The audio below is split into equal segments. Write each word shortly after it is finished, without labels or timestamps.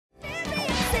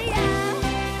saya.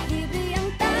 Libre ang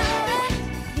tawa,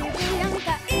 libre ang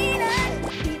kainan,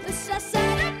 dito sa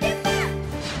Sarap, diba?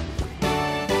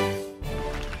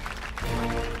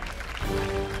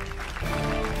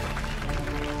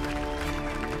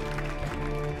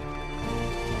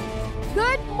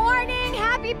 Good morning,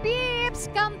 Happy Peeps!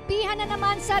 Kampihan na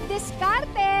naman sa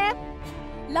diskarte.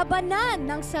 Labanan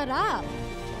ng sarap.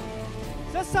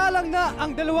 Sasalang na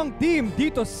ang dalawang team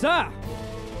dito sa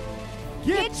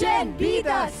Kitchen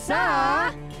Bida sa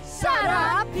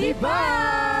Sarap, diba?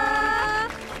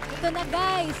 Ito na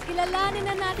guys, kilalanin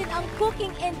na natin ang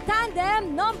cooking in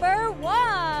tandem number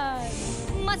 1.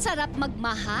 Masarap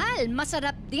magmahal,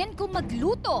 masarap din kung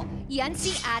magluto. Yan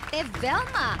si Ate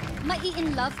Velma.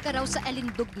 Mai-in-love ka raw sa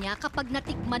alindog niya kapag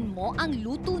natikman mo ang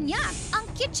luto niya. Ang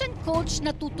kitchen coach na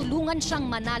tutulungan siyang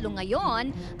manalo ngayon,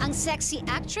 ang sexy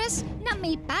actress na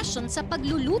may passion sa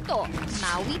pagluluto,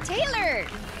 Maui Taylor.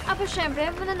 Ako syempre,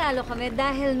 mananalo kami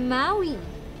dahil Maui.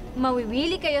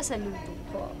 Mawiwili kayo sa luto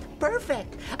ko.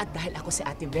 Perfect! At dahil ako si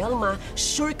Ate Velma,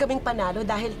 sure kaming panalo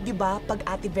dahil, di ba, pag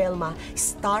Ate Velma,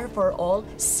 star for all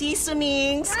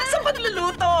seasonings sa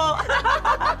pagluluto!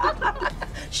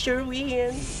 Sure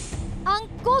win! Ang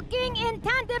cooking in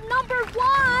tandem number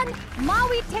 1,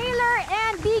 Maui Taylor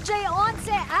and DJ Once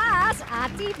as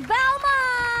Ate Velma!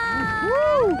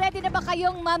 Ready na ba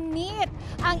kayong ma-meet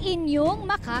ang inyong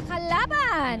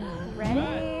makakalaban?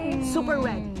 Ready? Super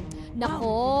ready!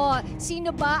 Nako, sino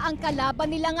ba ang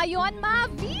kalaban nila ngayon,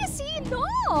 Mavi? Sino?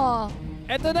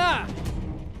 Eto na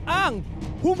ang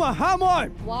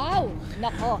humahamon! Wow!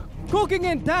 Nako. Cooking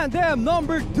in Tandem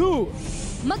number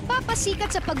 2.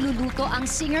 Magpapasikat sa pagluluto ang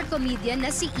singer-comedian na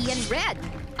si AAired.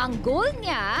 Ang goal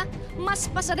niya, mas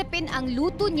pasarapin ang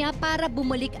luto niya para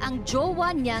bumalik ang jowa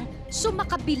niyang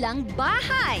sumakabilang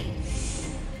bahay.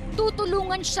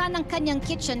 Tutulungan siya ng kanyang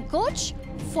kitchen coach,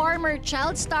 former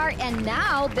child star and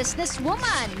now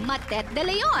businesswoman, Matet De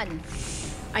Leon.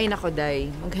 Ay nako, Day.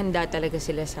 Maghanda talaga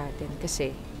sila sa atin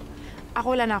kasi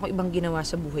ako wala na ako ibang ginawa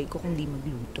sa buhay ko kundi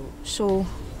magluto. So,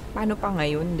 paano pa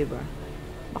ngayon, di ba?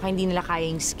 Baka hindi nila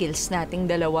kaya yung skills nating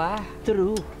dalawa.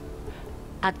 True.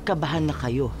 At kabahan na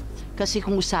kayo. Kasi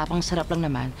kung usapang sarap lang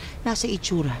naman, nasa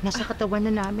itsura, nasa katawan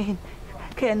na namin.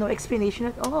 Kaya no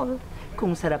explanation at all.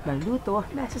 Kung sarap ng luto,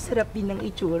 nasa sarap din ng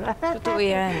itsura. Totoo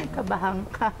yan. Kabahang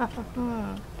ka.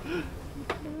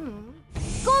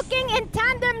 Cooking in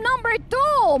tandem number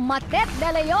 2, Matet De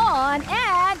Leon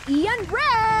and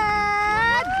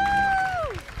AAired!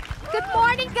 Good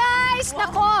morning, guys!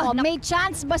 Nako, may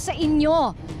chance ba sa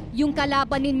inyo yung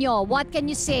kalaban ninyo? What can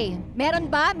you say? Meron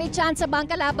ba? May chance ba ang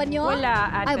kalaban nyo?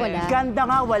 Wala, ate. Ay, wala. Ganda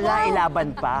nga, wala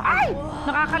ilaban pa. Ay!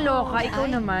 Nakakaloka. Ikaw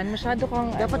naman, masyado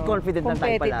kang Dapat confident lang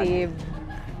tayo pala. competitive.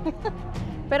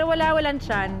 Pero walang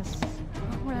chance.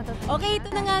 Okay,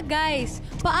 ito na nga guys.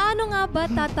 Paano nga ba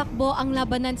tatakbo ang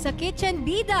labanan sa Kitchen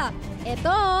Bida?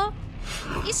 Ito.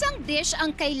 Isang dish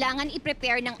ang kailangan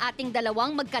i-prepare ng ating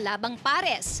dalawang magkalabang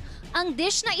pares. Ang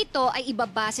dish na ito ay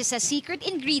ibabase sa secret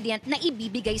ingredient na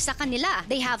ibibigay sa kanila.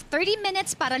 They have 30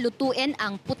 minutes para lutuin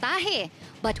ang putahe.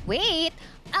 But wait,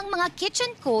 ang mga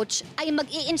kitchen coach ay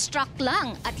mag-i-instruct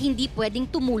lang at hindi pwedeng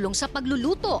tumulong sa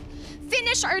pagluluto.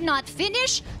 Finish or not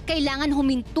finish, kailangan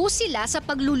huminto sila sa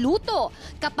pagluluto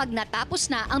kapag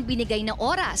natapos na ang binigay na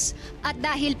oras. At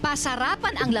dahil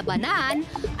pasarapan ang labanan,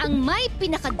 ang may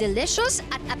pinaka-delicious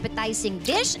at appetizing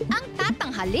dish ang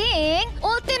tatanghaling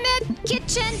Ultimate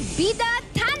Kitchen Bida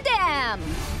Tandem!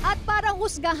 At para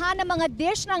husgahan ang mga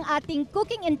dish ng ating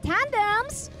cooking in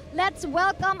tandems, let's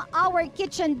welcome our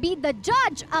Kitchen Bida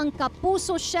judge, ang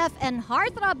kapuso chef and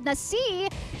heartthrob na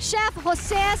si Chef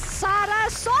Jose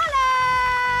Sarasola!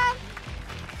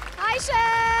 Hi,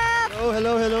 Chef!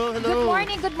 Hello. Good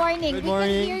morning. Good We can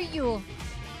morning. hear you.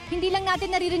 Hindi lang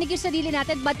natin naririnig yung sarili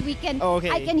natin, but Okay.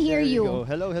 I can hear There we you. go.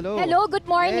 Hello. Hello, good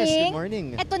morning. Yes, good morning.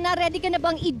 Eto na, ready ka na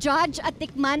bang i-judge at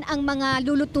tikman ang mga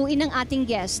lulutuin ng ating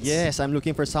guests? Yes, I'm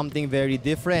looking for something very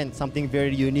different, something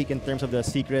very unique in terms of the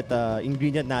secret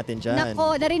ingredient natin dyan.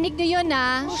 Nako, narinig niyo yun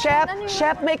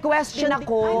Chef, may question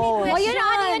ako. O yun,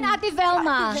 ano yun, Ate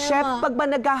Velma? Chef, pag ba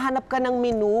naghahanap ka ng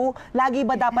menu, lagi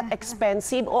ba dapat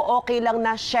expensive o okay lang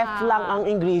na chef lang ang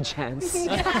ingredients?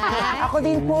 Ako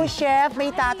din po, Chef.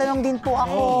 May tatanong din po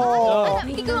ako.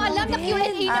 Hindi ko alam na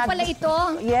Q&A na pala ito.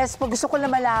 Yes, po gusto ko na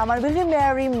malaman. Will you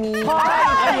marry me?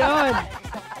 Ayun!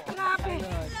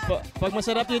 Pag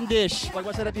masarap yung dish.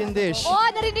 Oh,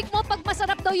 narinig mo, pag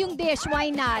masarap daw yung dish, why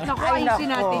not? Ay,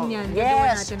 Ayusin natin yan. Gagawin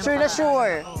Yes, natin sure na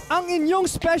sure. Ang inyong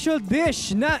special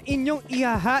dish na inyong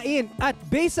ihahain at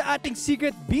based sa ating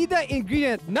secret bida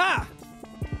ingredient na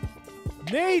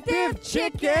Native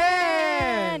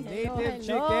chicken! Native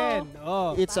chicken.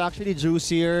 Oh. It's actually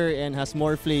juicier and has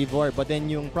more flavor. But then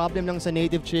yung problem lang sa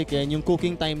native chicken, yung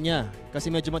cooking time niya. Kasi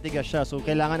medyo matigas siya. So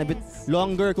kailangan a bit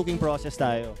longer cooking process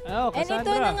tayo. Oh, And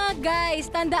ito na nga guys,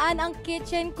 tandaan ang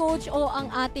kitchen coach o ang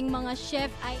ating mga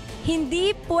chef ay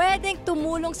hindi pwedeng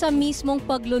tumulong sa mismong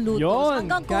pagluluto. Yun,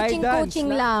 Hanggang guidance coaching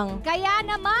lang. Kaya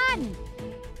naman,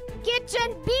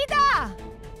 Kitchen Bida,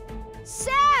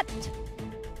 set,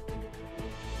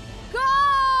 go!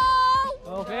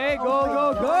 Okay, go, go,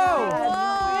 go!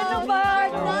 Ano ba?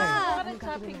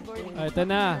 Ito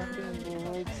na.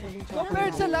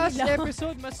 Compared sa last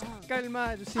episode, mas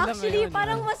kalma sila Actually, ngayon.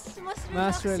 parang mas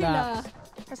relax sila.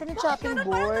 Kasi yung chopping Parang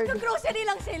board. nag-grocery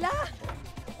lang sila.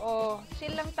 Oh,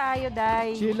 chill lang tayo,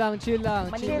 Day. Chill lang, chill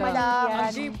lang. Mali Chill lang lang. yan. Ang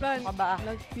game plan Pabaa.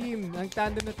 ng team, ng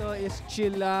tandem na to is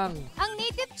chill lang. Ang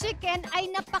native chicken ay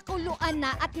napakuluan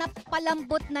na at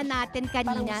napalambot na natin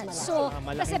kanina. So,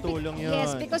 malaking tulong yun.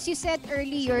 Yes, because you said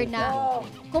earlier na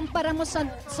kumpara mo sa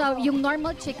yung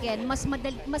normal chicken,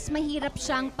 mas mahirap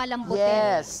siyang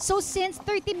palambutin. Yes. So, since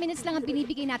 30 minutes lang ang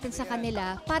binibigay natin sa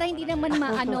kanila, para hindi naman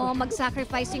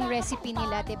mag-sacrifice yung recipe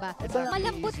nila, diba?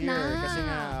 Malambot Easier, na. Kasi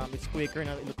nga, it's quicker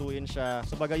na lutuin siya.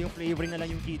 So baga yung flavoring na lang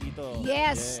yung key dito.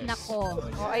 Yes, nako.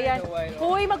 Oh, ayan.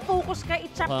 Hoy, mag-focus ka.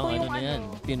 I-chop ko yung yan?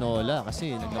 Tinola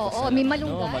kasi naglabas Oo, may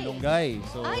malunggay. malunggay.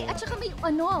 So, Ay, at saka may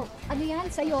ano yan,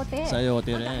 sayote.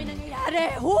 sayote rin.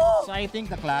 Nangyayari. So I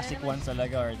think the classic ones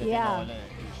talaga are the Yeah. tinola.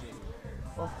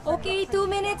 Okay, 2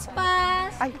 minutes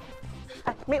pass. Ay,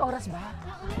 may oras ba?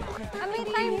 May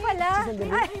time pala.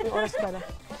 May oras pala.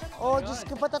 Oh, Diyos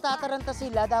ko, patataranta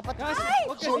sila. Dapat... Guys,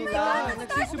 huwag kasi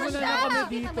nagsisimula na kami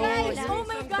dito. Guys, Yung oh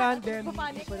my isang God. tandem.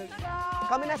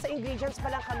 Kami nasa ingredients pa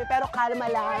lang kami, pero kalma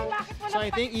lang. So I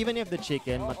think even if the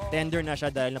chicken, tender na siya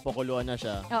dahil napakuluan na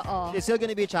siya, Oo. it's still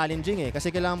gonna be challenging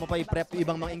kasi kailangan mo pa i-prep yung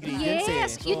ibang mga ingredients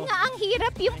Yes, So, yun nga ang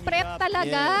hirap yung prep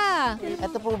talaga.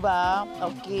 Ito po ba?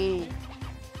 Okay.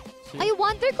 I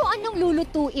wonder kung anong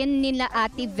lulutuin nila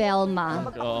Ate Velma.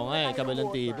 Oo nga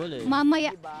kabilang table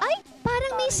Mamaya, ay,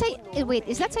 parang may wait,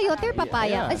 is that sayote or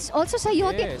papaya? Yeah. It's also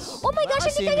sayote. Yes. Oh my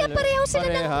gosh, hindi kaya pareho sila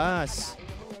ng... Parehas.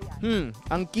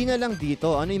 Ang key na lang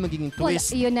dito, ano yung magiging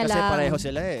twist? yun na Kasi lang. pareho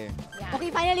sila Okay,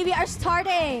 finally we are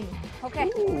starting. Okay.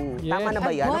 Ooh, tama na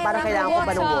ba yan? Parang kailangan ko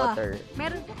ba ng water?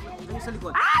 Meron.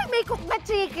 Ay, may cook na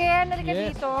chicken. Nalika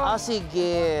Yes. dito. Ah,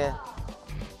 sige.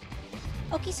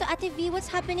 Okay, so Ate V, what's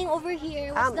happening over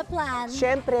here? What's the plan?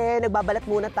 Siyempre, nagbabalat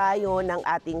muna tayo ng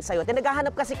ating sayote.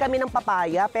 Naghahanap kasi kami ng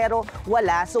papaya, pero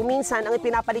wala. So, minsan, ang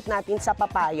ipinapalit natin sa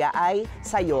papaya ay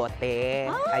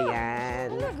sayote. Ayan.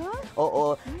 Talaga? Oo.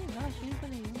 Oh my gosh, yun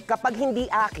pala yun. Kapag hindi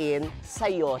akin,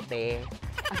 sayote.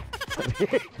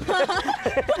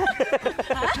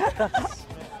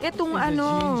 Itong Is a ano.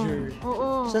 ginger. Oo.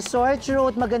 Sa sore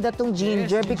throat, maganda tong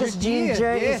ginger Yes, because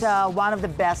ginger tea, ginger is yes. one of the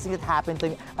best thing that happened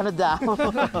to me. Ano daw?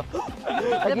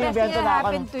 The best thing that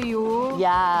happened to you.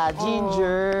 Yeah,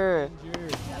 ginger.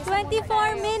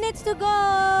 24 minutes to go.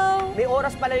 May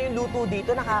oras pala yung luto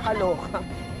dito, nakakaloka.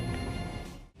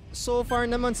 So far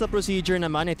naman sa procedure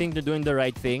naman, I think they're doing the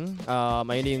right thing.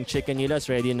 Ayun yung chicken nila is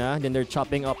ready na. Then they're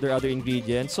chopping up their other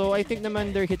ingredients. So I think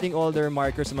naman they're hitting all their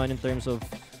markers naman in terms of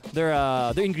their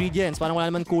ingredients. Parang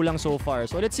wala naman kulang so far.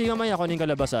 So let's see mamaya kung ano yung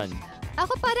kalabasan.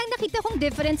 Ako parang nakita kong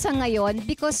difference sa ngayon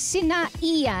because sina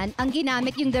Ian ang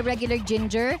ginamit yung the regular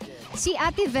ginger. Si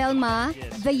Ate Velma,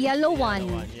 the yellow one.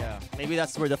 Yeah. Maybe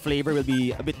that's where the flavor will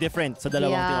be a bit different sa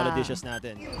dalawang Yeah. tinola dishes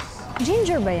natin.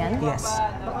 Ginger ba yan? Yes.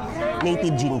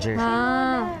 Native ginger.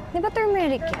 Di ba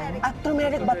turmeric yan? Ah,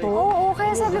 turmeric ba to? Oo,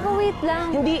 kaya sabi ko wait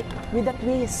lang. Hindi, with a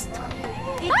twist.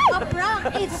 It's a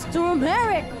prank! It's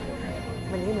turmeric!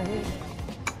 Mali.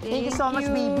 Thank you so much,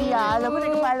 baby. Alam mo,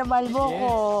 nagpapalamal mo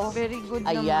ko. Very good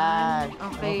Ayan.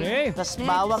 naman. Okay. Okay. Tapos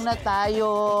bawang na tayo.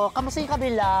 Kamusta yung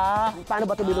kabila? Paano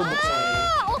ba ito binubuksan?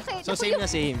 Okay. So naku, same na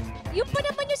same. Yung pa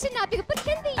naman yung sinabi ko, ba't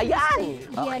hindi Ayan!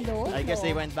 yellow? I guess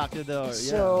they went back to the...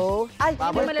 So, ay,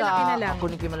 Hindi, malalaki na lang.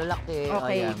 Kunin ko yung malalaki.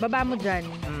 Okay, Ayan. baba mo dyan.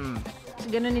 So,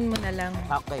 ganunin mo na lang.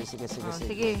 Okay, sige. Oh,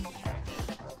 sige.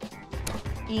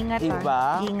 Ingat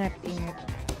Diba? Ingat.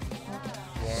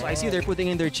 So I see they're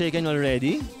putting in their chicken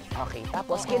already. Okay,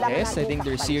 tapos kailangan Yes, I natin think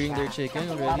they're takpan searing siya their chicken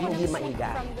para already. hindi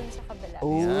maiga.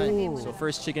 Yan. So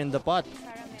first chicken in the pot.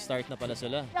 Start na pala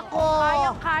sila. Ako!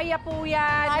 Kaya po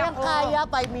yan. Kayang-kaya,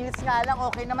 5 minutes nga lang.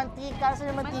 Okay na mantika. Saan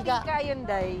yung mantika? Mantika yun,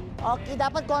 Day. Okay,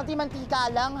 dapat konti mantika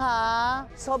lang, ha?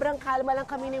 Sobrang kalma lang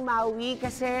kami ni Maui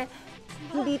kasi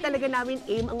hindi talaga namin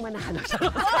aim ang manalo.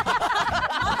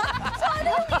 Ano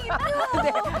yung aim nyo?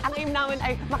 Ang aim namin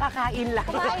ay makakain lang.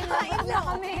 Kain lang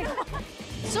kami.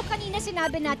 So kanina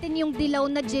sinabi natin yung dilaw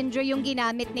na ginger yung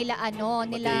ginamit nila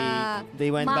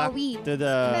They went Maui. back to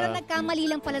the... Pero nagkamali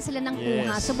lang pala sila ng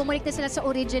kuha. Yes. So bumalik na sila sa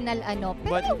original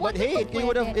Pero But hey, it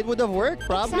would have worked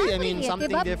probably. I mean, Exactly,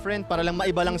 something diba? different para lang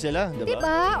maiba lang sila, diba?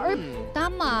 Diba? Or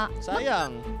tama.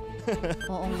 Sayang.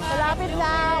 Oo nga. Malapit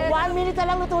na. 1 minute na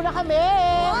lang luto na kami.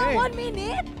 1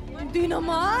 minute? Hindi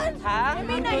naman. Ha?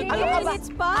 May 9 Ano ka ba? minutes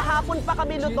pa. Hapon pa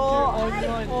kami luto.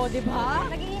 Onion. O, di ba?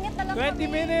 Nag-iinit na lang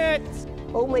 20 minutes!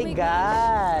 Oh my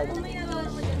God.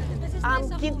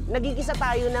 Nagigisa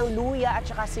tayo ng luya at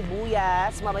saka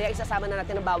sibuyas. Mamaya isasama na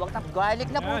natin ang bawang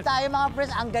Garlic na po tayo mga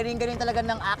friends. Ang galing-galing talaga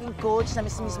ng aking coach na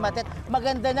Miss Matet.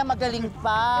 Maganda na, magaling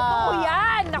pa. Oo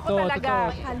yan! Ako Totoo, talaga.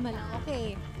 totoo. Kalma lang. Okay.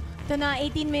 Ito na,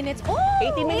 18 minutes. Oh!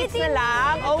 18 minutes na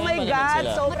lang. Oh my Malapit God.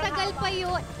 sila. Sobrang Matagal pa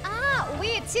yun.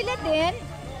 Wait, sila din?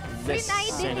 Frinay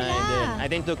din Sinay nila. din. I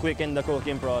think to quicken the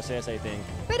cooking process, I think.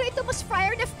 Pero ito mas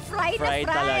fried na fry. Fried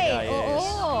talaga, yes.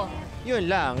 Oo. Yun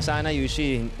lang, sana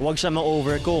Yushi, huwag siya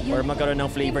ma-overcook or magkaroon ng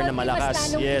flavor na Hindi malakas.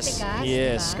 mas lalong Yes, titigas,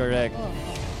 yes, diba? correct. Oo.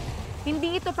 Hindi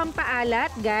ito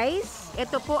pampaalat, guys.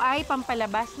 Ito po ay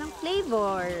pampalabas ng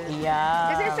flavor.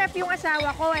 Yeah. Kasi chef yung asawa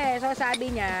ko So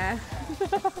sabi niya,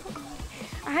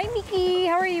 Hi, Mickey.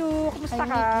 How are you? Kumusta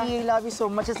ka? Mickey, love you so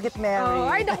much. Let's get married. Oh,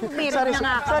 ay, naku, married sorry, na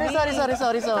nga kami.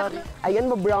 sorry. Ayan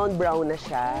mo, brown na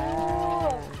siya.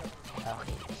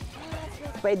 Okay.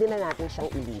 Pwede na natin siyang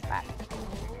ilipat.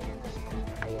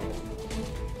 Ayan.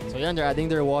 So yan, they're adding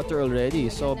their water already.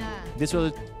 So this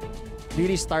will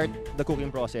really start the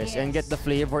cooking process and get the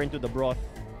flavor into the broth.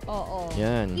 Oo.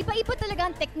 Yan. Iba-iba talaga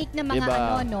ang technique ng mga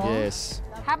Iba, no? yes.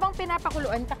 Habang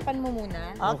pinapakuluan, takpan mo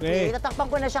muna. Okay, tatakpan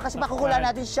ko na siya kasi pakukulan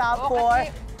natin siya for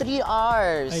 3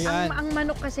 hours. Ayan. Ang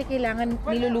manok kasi kailangan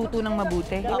niluluto ng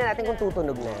mabuti. Tingnan natin kung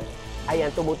tutunog na. Ayan,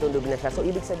 tumutunog na siya. So,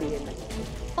 ibig sabihin,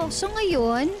 So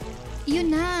ngayon, yun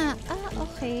na.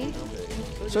 Okay.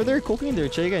 So they're cooking their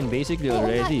chicken basically Oo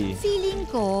nga, already. feeling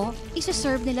ko,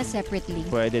 isa-serve nila separately.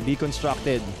 Pwede,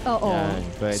 deconstructed. Oo. Yan,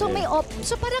 pwede.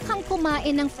 So parang kang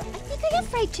kumain ng hindi kaya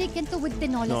fried chicken to with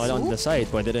tinola No, soup? on the side,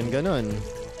 pwede rin ganun.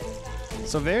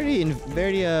 So very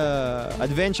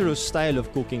adventurous style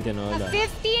of cooking tinola.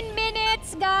 15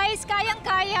 minutes, guys!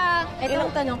 Kayang-kaya!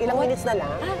 Itong tanong ko. ilang minutes na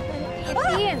lang?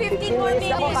 15 more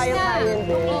minutes ako, minutes na. kaya-kaya din.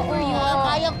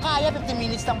 Kayang-kaya, 15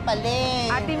 minutes lang pala.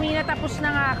 Ate Mina, tapos na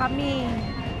nga kami.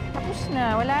 Tapos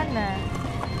na, wala na.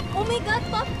 Oh my God,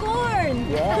 popcorn!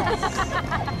 Yes.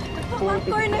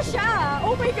 Popcorn na siya!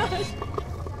 Oh my gosh!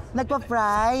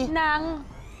 Nagpa-fry?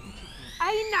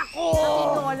 Ay, nako!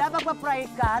 Tinola, magpa-fry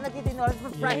ka? Nagtitinola,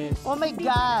 magpa-fry? Yes. Oh my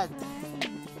God!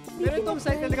 Pero itong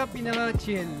side talaga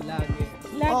pinaka-chill lagi.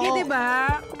 Lagi, Oo. di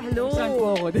ba? Hello. Saan po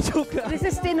ako? The joke lang. This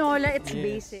is tinola, it's Yes.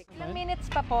 basic. Ilang minutes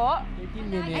pa po? 18 Ay,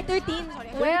 minutes. 13. Sorry.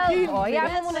 12.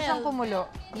 Hayaan mo muna siyang kumulo.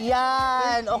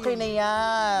 Yan, okay na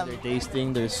yan. They're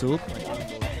tasting their soup.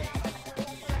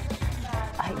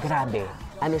 Ay, grabe.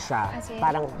 Ano siya?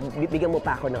 Parang bibigyan mo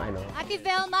pa ako ng ano. Ate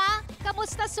Velma,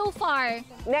 kamusta so far?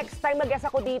 Next time mag-guest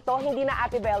ako dito, hindi na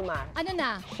Ate Velma. Ano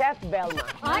na? Chef Velma.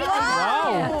 Ay,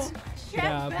 Wow! Chef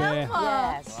Grabe.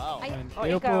 Yes.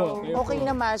 Kayo po. Okay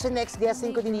naman. So next guesting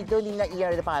ko din dito, hindi na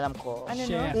AAired na pangalan ko.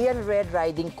 Chef. Ian Red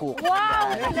Riding Cook. Wow!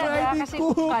 Yan. Talaga, kasi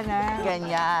cook ka na.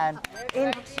 Ganyan.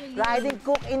 Riding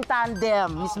Cook in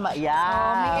Tandem. Miss Maya.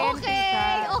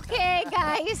 okay,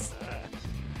 guys.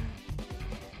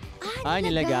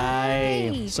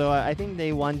 Nilagay. So I think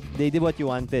they did what you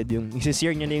wanted. Yung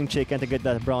isisear niya na yung chicken to get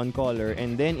that brown color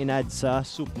and then inad sa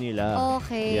soup nila.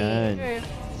 Okay. Yan.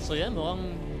 So yan,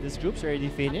 mukhang this group's already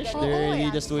finished. Oo, They're really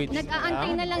yan. just waiting.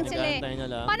 Nag-aantay na lang sila. Nag-aantay na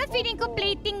lang. Paano feeling ko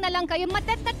plating na lang kayo?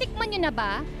 Natikman nyo na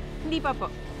ba? Hindi pa po.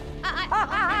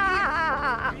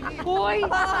 Hoy!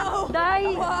 Day!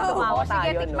 Tumawa Sige,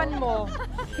 tayo, tikman no? mo.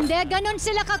 Hindi, ganun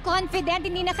sila ka-confident.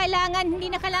 Hindi na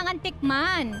kailangan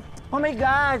tikman. Oh my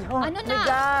God! Oh Ano my na?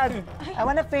 God! I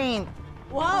wanna faint.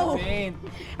 Wow! Ang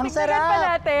Tignan pa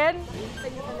sarap! natin.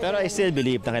 Pero I still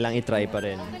believe na kailangan i-try pa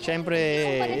rin. Siyempre,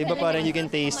 iba pa rin, you can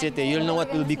taste it eh. You'll know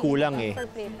what will be kulang eh.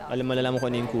 Malalaman mo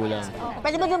kung ano yung kulang.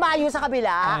 Pwede ba dumayo sa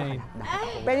kabila? Ay.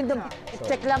 Pwede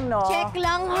check lang, no? Check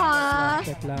lang ha!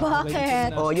 Check lang. Bakit?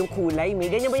 Oh, yung kulay,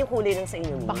 may ganyan ba yung kulay ng sa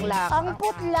inyo? Bakla. Ang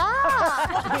putla!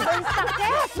 Ang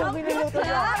sakit! Yung binuluto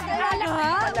niya.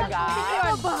 Talaga?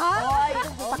 Ano ba? Hoy,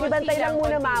 pakibantay lang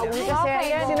muna, Maui, kasi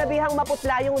sinabihang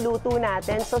maputla yung luto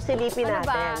natin, so silipin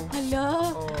natin.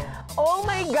 Hala! Oh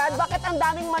my God, bakit ang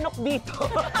daming manok dito?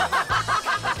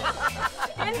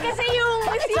 Yan kasi yung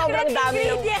Sobrang secret dami ng...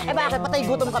 ingredient. Eh bakit? Patay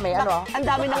gutom kami, ano? Ang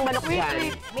dami ng manok dyan.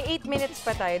 May 8 minutes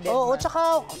pa tayo din. Oo, tsaka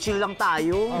chill lang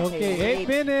tayo. Okay, 8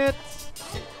 minutes.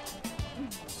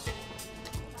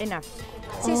 Enough.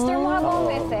 Sister mo habang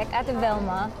may effect, Ate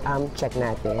Velma. Check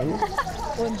natin.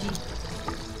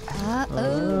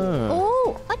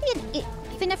 Ano yun?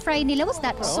 Pina-fry nila, was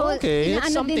that? So, Okay, it's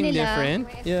inaano something din nila. different.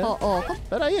 Yeah. Oo.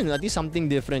 Pero ayun, at least something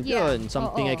different Yeah. yun.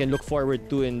 Something Oo. I can look forward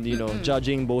to in,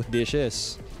 judging both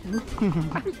dishes.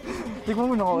 Tignan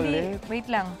mo na ako ulit. Wait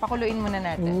lang, pakuluin muna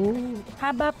natin.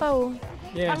 Haba pa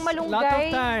Yes, Ang malunggay. lot of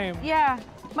time. Yeah.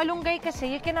 Malunggay kasi,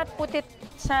 you cannot put it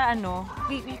sa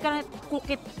you cannot cook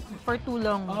it for too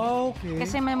long. Okay.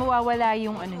 Kasi may mawawala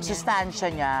yung ano niya. Sustansya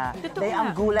niya. Totoo Dahil nga.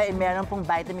 ang gulay ay meron pong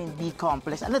vitamin B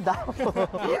complex. Ano daw?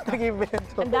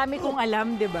 Nag-invento. Ang dami kong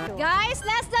alam, di ba? Guys,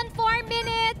 less than 4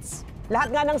 minutes! Lahat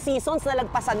nga ng seasons na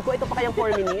lagpasan ko, ito pa kayang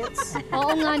 4 minutes.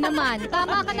 Oo nga naman.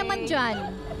 Tama ka naman dyan.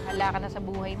 Hala ka na sa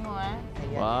buhay mo, ha?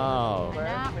 Wow.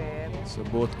 So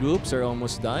both groups are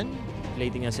almost done.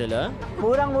 Plating na sila.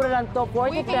 Murang-mura lang to.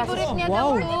 40 pesos. Favorite niya Wow.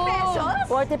 daw. 40 pesos?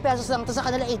 40 pesos lang to. Sa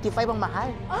kanila 85 ang mahal.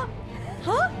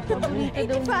 85? Ay,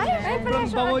 Sobrang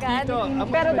bango dito.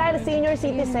 Pero dahil senior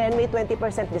citizen, may 20%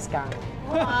 discount.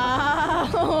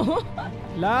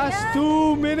 Last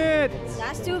 2 minutes.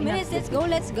 Last 2 minutes,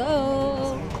 let's go.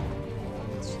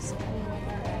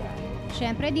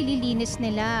 Siyempre, dililinis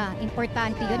nila.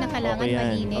 Importante yun, ang kailangan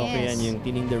malinis. Okay yan, yung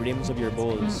cleaning the rims of your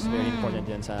bowls. Very important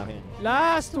yan sa akin.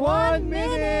 Last 1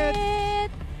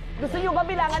 minute. Gusto nyo ba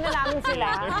bilangan na namin sila?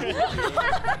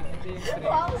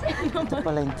 Ito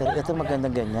pala yung ito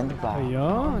magandang ganyan, di ba?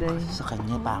 Ayun. Sa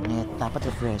kanya, pangit. Dapat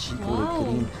refreshing, kulay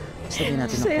green. Sabihin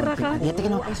natin ng konti. Yeah,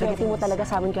 tingnan mo. Ang swerte mo talaga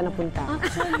sa amin ka napunta.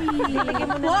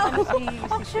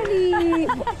 Actually,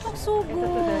 so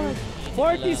good.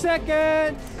 40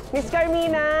 seconds. Miss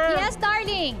Carmina! Yes,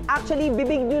 darling! Actually,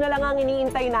 bibig nyo na lang ang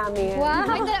iniintay namin. Wow!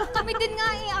 Kami din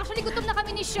nga eh. Actually, gutom na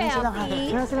kami ni Chef.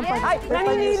 Ay,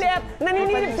 naninilip!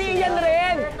 Naninilip si Ian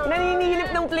rin!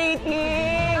 Naninilip ng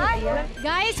plating!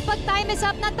 Guys, pag time is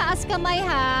up na, taas kamay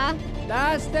ha.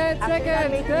 Last 10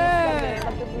 seconds.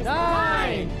 10,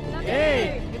 9,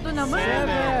 8, Ito naman.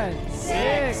 7,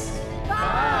 6,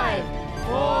 5,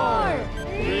 4,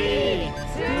 3,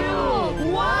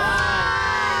 2, 1.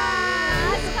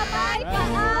 Taas kamay pa.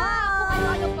 Kung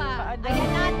ano pa. Ayan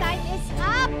na, time is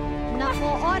up. Nako,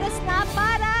 oras na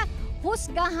para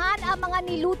husgahan ang mga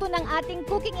niluto ng ating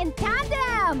cooking in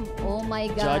tandem. Oh my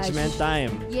gosh. Judgment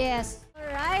time. Yes.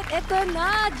 Alright, eto na,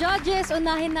 judges.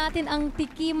 Unahin natin ang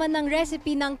tikiman ng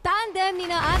recipe ng tandem ni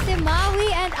na Ate Maui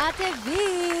and Ate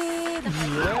Vin.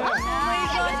 Oh my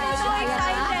God, I'm so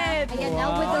excited. Ayan na,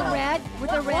 with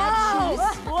the red shoes.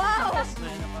 Wow!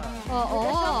 Oo.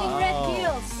 Red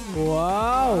heels.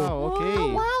 Wow, okay.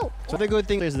 Wow. So the good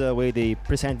thing is the way they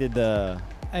presented the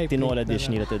Ay, tinola plate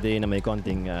dish na nila today na may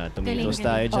konting tomatoes Galing.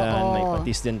 tayo dyan, Oo. may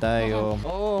patis din tayo.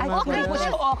 Oh, Okra po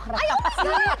siya, okra.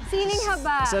 Siling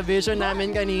haba. Sa vision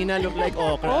namin kanina, look like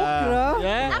okra. Okra?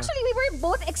 Yeah. Actually, we were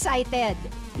both excited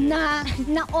na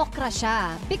okra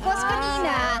siya. Because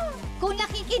kanina, kung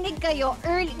nakikinig kayo,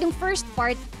 early, yung first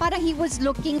part, parang he was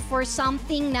looking for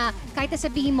something na kahit na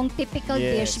sabihin mong typical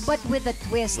Yes. dish, but with a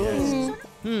twist.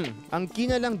 Ang key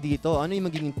na lang dito, ano yung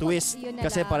magiging twist? Yun na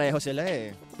Kasi lang. pareho sila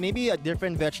eh. Maybe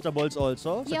different vegetables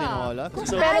also sa Yeah. tinola.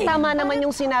 Pero tama naman yung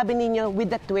sinabi ninyo with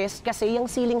the twist kasi yung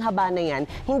siling haba na yan,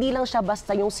 hindi lang siya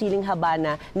basta yung siling haba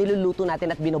na niluluto natin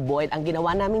at binoboil. Ang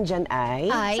ginawa namin dyan ay...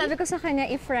 Sabi ko sa kanya,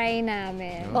 i-fry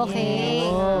namin. Okay.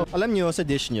 Alam nyo, sa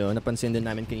dish nyo, napansin din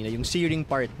namin kanina, yung searing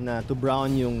part na to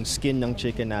brown yung skin ng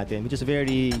chicken natin, which is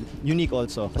very unique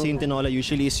also. Kasi yung tinola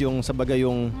usually is yung, sabaga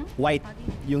yung white,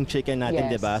 yung chicken natin,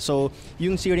 Yes. diba? So,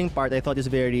 yung searing part, I thought is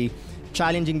very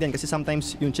challenging din kasi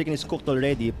sometimes yung chicken is cooked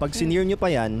already. Pag sinear nyo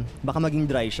pa yan, baka maging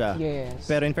dry siya. Yes.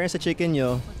 Pero in fairness sa chicken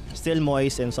nyo, still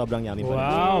moist and sobrang yummy pa rin.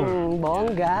 Wow.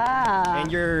 Bongga! And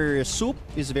your soup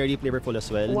is very flavorful as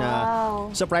well. Na Wow.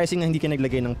 surprising na hindi ka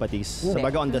naglagay ng patis. Hindi.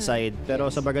 Sabaga on the side. Pero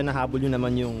sabaga nahabol nyo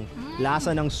naman yung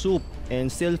lasa ng soup and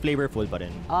still flavorful pa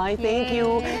rin. Ay, thank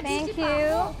you. Thank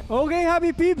you. Okay,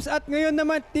 Happy Peeps. At ngayon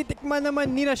naman, titikman naman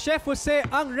nina Chef Jose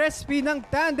ang recipe ng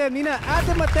tandem nina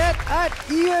Ate Matet at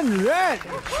Ian Red.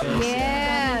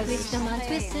 Yes.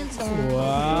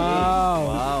 Wow.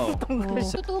 Wow.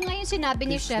 Totoo nga yung sinabi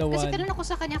ni It's Chef. the Kasi one. tinanong ko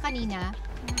sa kanya kanina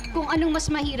kung anong mas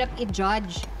mahirap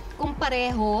i-judge. Kung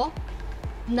pareho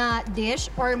na dish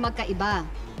or magkaiba.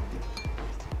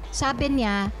 Sabi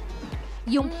niya,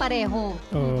 yung pareho.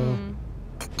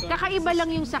 Kakaiba lang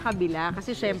yung sa kabila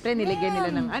kasi syempre nilagyan nila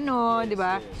ng ano, di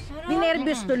ba?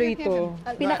 Ninervous tuloy ito.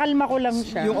 Pinakalma ko lang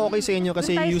siya. Yung okay sa inyo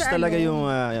kasi Doon tayo use sa talaga ano. yung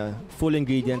full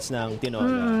ingredients ng tinola.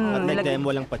 At like them,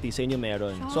 walang pati sa inyo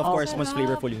meron. So of course, mas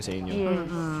flavorful yung sa inyo.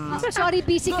 Sorry,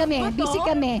 busy kami. Busy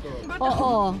kami.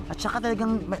 Oo. At saka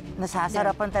talagang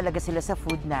nasasarapan talaga sila sa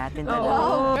food natin.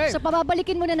 So,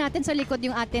 pababalikin muna natin sa likod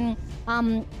yung ating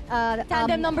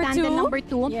Tandem number Tandem 2. number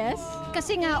 2. Yes.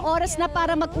 Kasi nga, oras na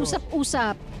para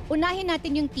mag-usap-usap. Unahin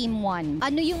natin yung Team 1.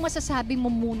 Ano yung masasabi mo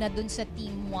muna dun sa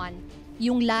Team 1?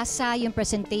 Yung lasa, yung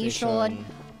presentation,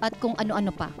 at kung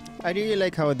ano-ano pa. I really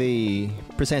like how they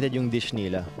presented yung dish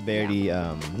nila. Very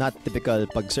not typical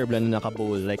pag serve lang na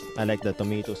naka-bowl. Like I like the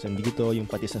tomatoes and dito, yung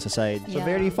patis na sa side. So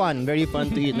very fun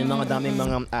to eat. May mga daming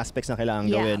mga aspects na kailangan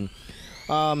gawin.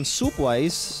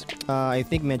 Soup-wise, I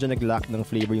think medyo nag-lack ng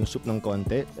flavor yung soup ng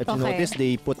konti. At you notice,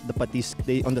 they put the patis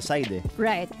on the side eh.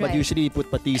 Right. But usually,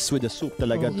 put patis with the soup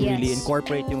talaga to really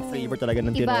incorporate yung flavor talaga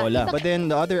ng tinola. But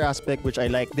then, the other aspect which I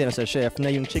like din as a chef,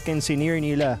 na yung chicken sinear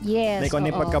nila. Yes, Like on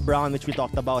yung pagka-brown which we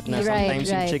talked about na Right,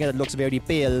 sometimes yung chicken that looks very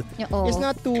pale is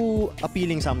not too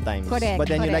appealing sometimes. Correct,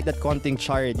 But then you like correct. that konting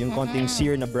charred, yung konting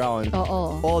sear na brown.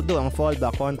 Although, ang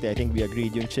fallback konti, I think we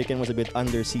agreed, yung chicken was a bit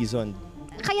under-seasoned.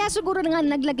 Kaya siguro nga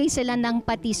naglagay sila ng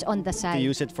patis on the To side.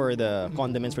 use it for the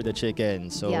condiments for the chicken.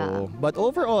 So, Yeah. but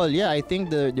overall, yeah, I think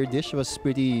their dish was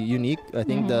pretty unique. I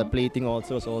think the plating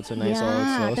also was also nice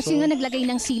also. Kasi nga naglagay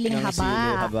ng siling ng haba.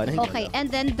 siling haba na hindi Okay,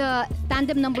 and then the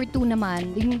Tandem number 2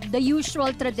 naman, the usual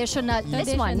traditional,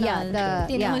 this one,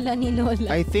 Tinola ni Lola.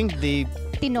 I think they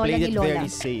Tinola played ni it Lola. very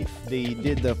safe. They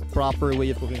did the proper way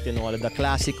of cooking tinola, the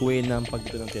classic way ng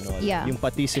pagluto ng tinola. Yeah. Yung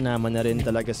patis sinama na rin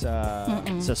talaga sa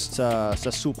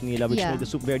soup nila, which made the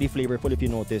soup very flavorful if you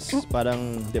notice.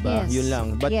 Parang, 'di ba? Yun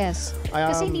lang. But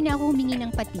Kasi hindi na ako humingi ng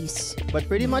patis. But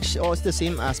pretty much it's the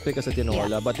same aspect as a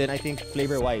tinola, but then I think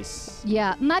flavor-wise.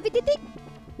 Yeah. Mavi, did they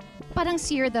parang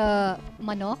sear the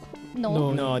manok?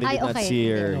 No, they did not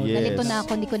sear. Yes. Nalito na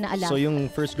ako, hindi ko na alam. So yung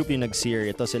first group yung nag-sear,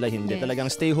 ito sila hindi. Talagang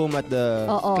stay home at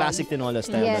the classic tinola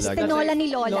style talaga. Tinola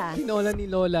ni Lola. Tinola ni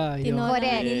Lola.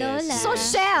 Correct. Ni Lola. So,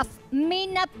 Chef, may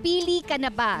napili ka na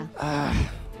ba?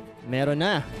 Meron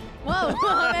na. Wow,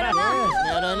 meron na.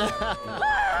 Meron na.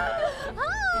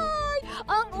 Ay,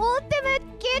 ang ultimate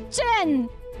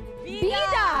kitchen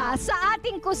bida sa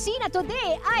ating kusina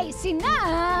today ay sina...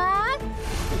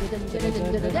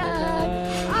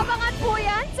 Abangan po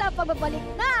yan sa pagbabalik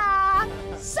na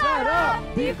Sarap,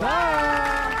 Diba?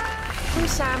 Kung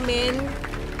sa amin,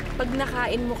 pag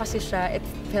nakain mo kasi siya, it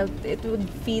would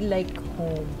feel like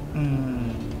home.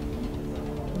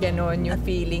 Ganon yung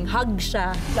feeling. Hug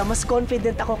siya. Mas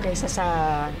confident ako kaysa sa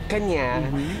kanya.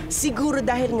 Siguro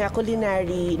dahil nga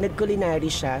nag-culinary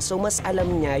siya, so mas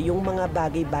alam niya yung mga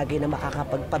bagay-bagay na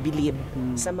makakapagpabilib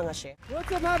sa mga chef.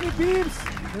 What's up, Happy Peeps?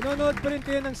 Nanonood pa rin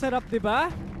kayo ng Sarap, di ba?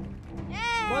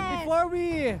 But before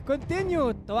we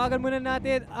continue, tawagan muna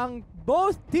natin ang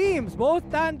both teams, both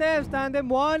tandems, Tandem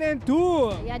 1 and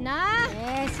 2. Yan na.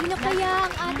 Yes, sino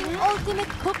kaya ang ating ultimate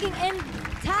cooking and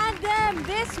tandem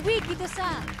this week dito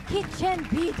sa Kitchen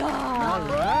Bida?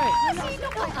 Alright. Sino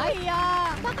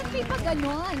kaya? Bakit may pa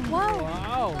ganon?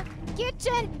 Wow.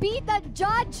 Kitchen Bida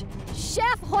Judge,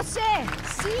 Chef Jose.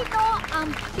 Sino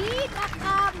ang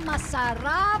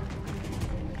pinakasarap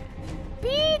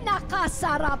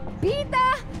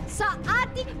bida sa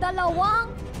ating dalawang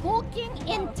cooking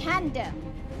in tandem?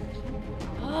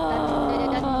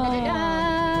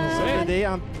 So today,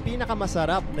 ang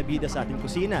pinakamasarap na bida sa ating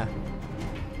kusina.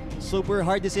 Super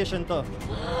hard decision to.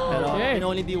 Pero can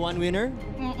only be one winner.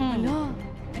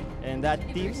 And that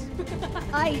teams,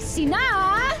 Ay, sina!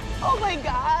 Oh my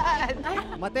God!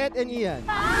 Matet and Ian.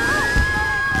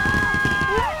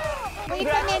 Wait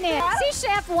a minute. Si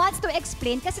Chef wants to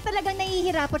explain kasi talagang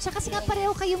nahihirapan siya kasi nga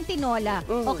pareho kayong tinola.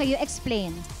 Okay, you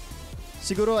explain.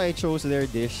 Siguro I chose their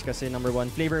dish kasi number one,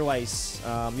 flavor-wise,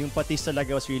 yung patis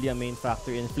talaga was really a main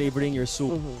factor in flavoring your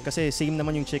soup. Kasi same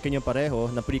naman yung chicken yung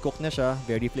pareho, na pre-cook na siya,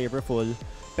 very flavorful.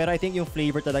 Pero I think yung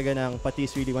flavor talaga ng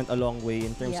patis really went a long way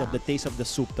in terms of the taste of the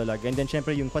soup talaga. And then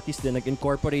syempre yung patis din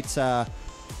nag-incorporate sa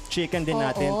chicken din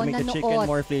natin to make the chicken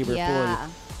more flavorful.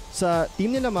 Sa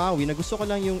team nila Maui, nagusto ko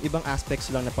lang yung ibang aspects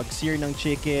lang na pag-sear ng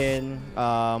chicken,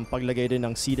 paglagay din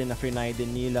ng sili na frinay din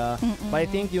nila. But I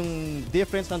think yung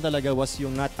difference lang talaga was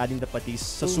yung not adding the patis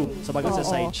sa soup, sa bagay sa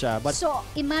side siya. But So,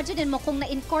 imagine mo kung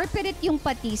na-incorporate yung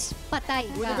patis,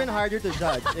 patay would have ka. been harder to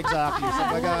judge. Exactly.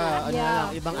 Sa baga,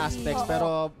 lang, ibang aspects.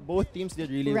 Pero both teams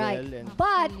did really well. And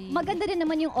But, maganda rin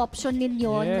naman yung option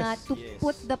ninyo Yes. na to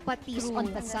put the patis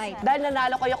on the side. Dahil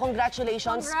nanalo kayo,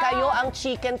 congratulations. Kayo ang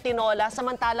chicken tinola,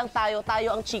 samantalang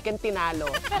tayo ang chicken tinalo.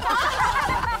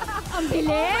 Ang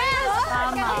bilis!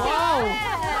 Wow!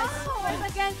 Once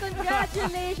again,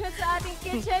 congratulations sa ating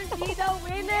Kitchen Bida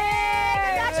winner!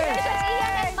 Congratulations,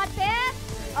 Ian and Matet!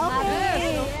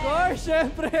 Yes, of course,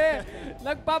 syempre.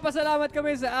 Nagpapasalamat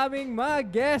kami sa aming mga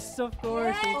guests, of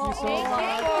course. Thank you so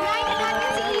much. Kunain natin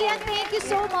si Ian. Thank you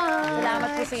so much. Salamat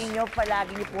po sa inyo.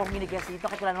 Palagi niyo po akong ginigyan dito.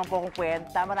 Kahit wala naman po akong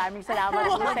kwenta. Maraming salamat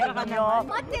po sa inyo.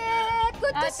 Matet,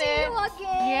 good to see you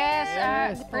again. Yes,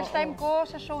 Yes, first oo. time ko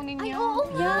sa show ninyo. Ay, oo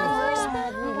nga. First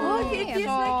time.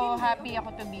 So happy ako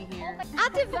to be here.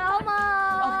 Ate Velma.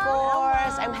 Of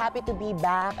course, I'm happy to be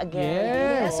back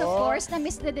again. Yes, of course.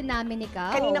 Na-miss na din namin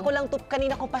ikaw.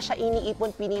 Kanina ko pa siya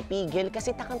iniipon, pinipigil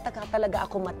kasi takang-taka talaga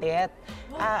ako Matet.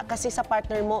 Kasi sa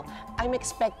partner mo, I'm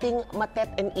expecting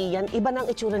Matet and Ian. Iba nang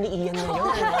itsura ni Ian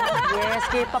ngayon. Yes,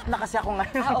 K-pop na kasi ako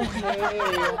ngayon. Okay.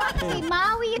 Si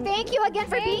Maui, thank you again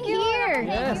for being here.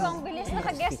 Yes. Ang bilis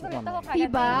naka-guest ulit ako kagad.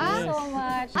 Diba? Thank you so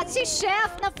much. At si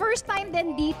Chef na first time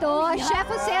din dito. Chef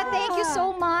Jose, thank you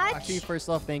so much. Actually, first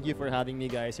off, thank you for having me,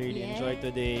 guys. I really enjoyed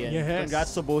today. And Yes.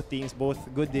 congrats to both teams, both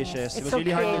good dishes. It It's was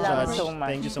really hard okay, to love judge. so much.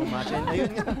 Thank you so much. And ayun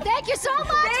nga. Thank you so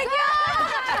much. Thank you.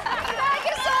 Thank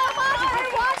you so much for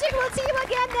watching. We'll see you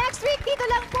again next week. Dito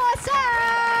lang po sa